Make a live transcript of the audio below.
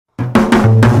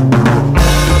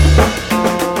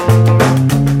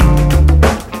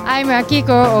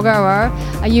Akiko Ogawa.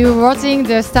 Are you watching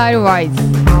the Style Wise?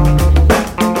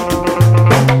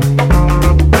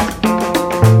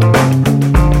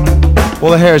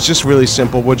 Well, the hair is just really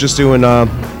simple. We're just doing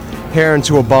hair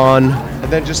into a bun,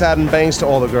 and then just adding bangs to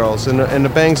all the girls. And the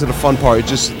bangs are the fun part. You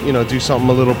just do something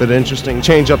a little bit interesting,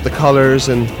 change up the colors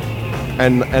and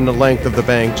the length of the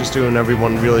bang. Just doing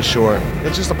everyone really short.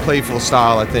 It's just a playful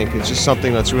style. I think it's just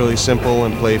something that's really simple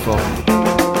and playful.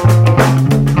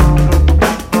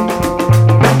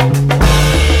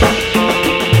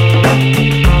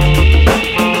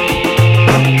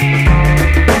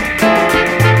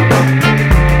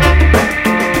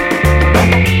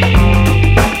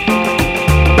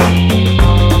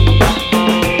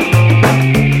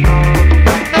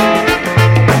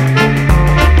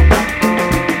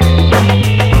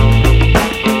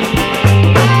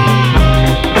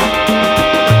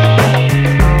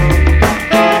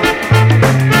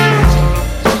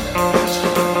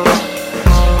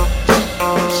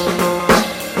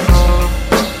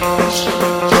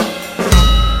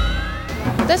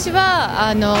私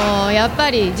はやっぱ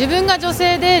り自分が女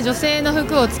性で女性の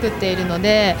服を作っているの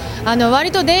で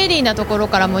割とデイリーなところ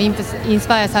からもインス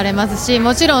パイアされますし、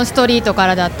もちろんストリートか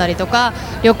らだったりとか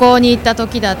旅行に行った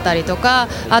時だったりとか、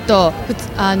あと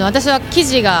私は生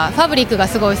地がファブリックが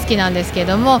すごい好きなんですけ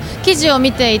ども、生地を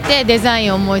見ていてデザイ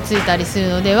ンを思いついたりする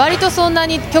ので、割とそんな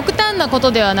に極端なこ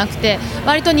とではなくて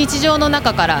割と日常の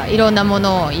中からいろんなも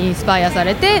のをインスパイアさ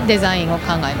れてデザインを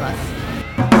考えます。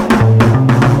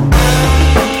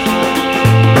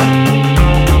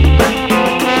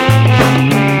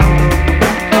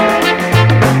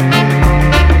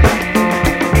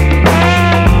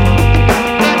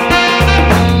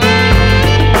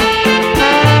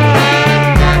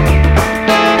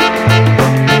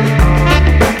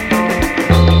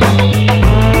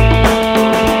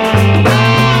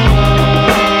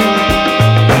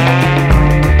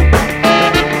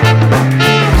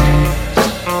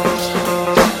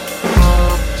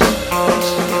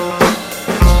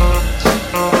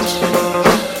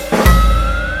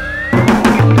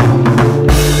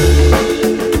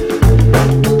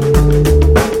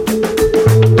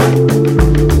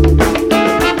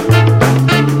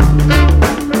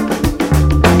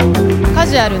カ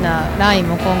ジュアルなライン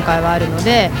も今回はあるの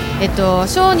で、シ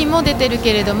ョーにも出てる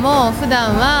けれども普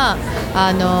段は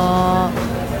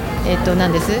な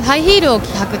んですハイヒールを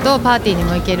履くとパーティーに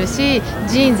も行けるし、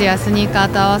ジーンズやスニーカ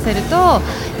ーと合わせると、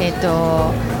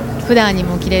普段に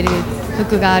も着れる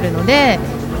服があるので、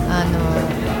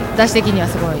私的には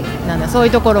すごいそうい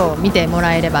うところを見ても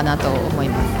らえればなと思い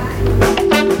ます。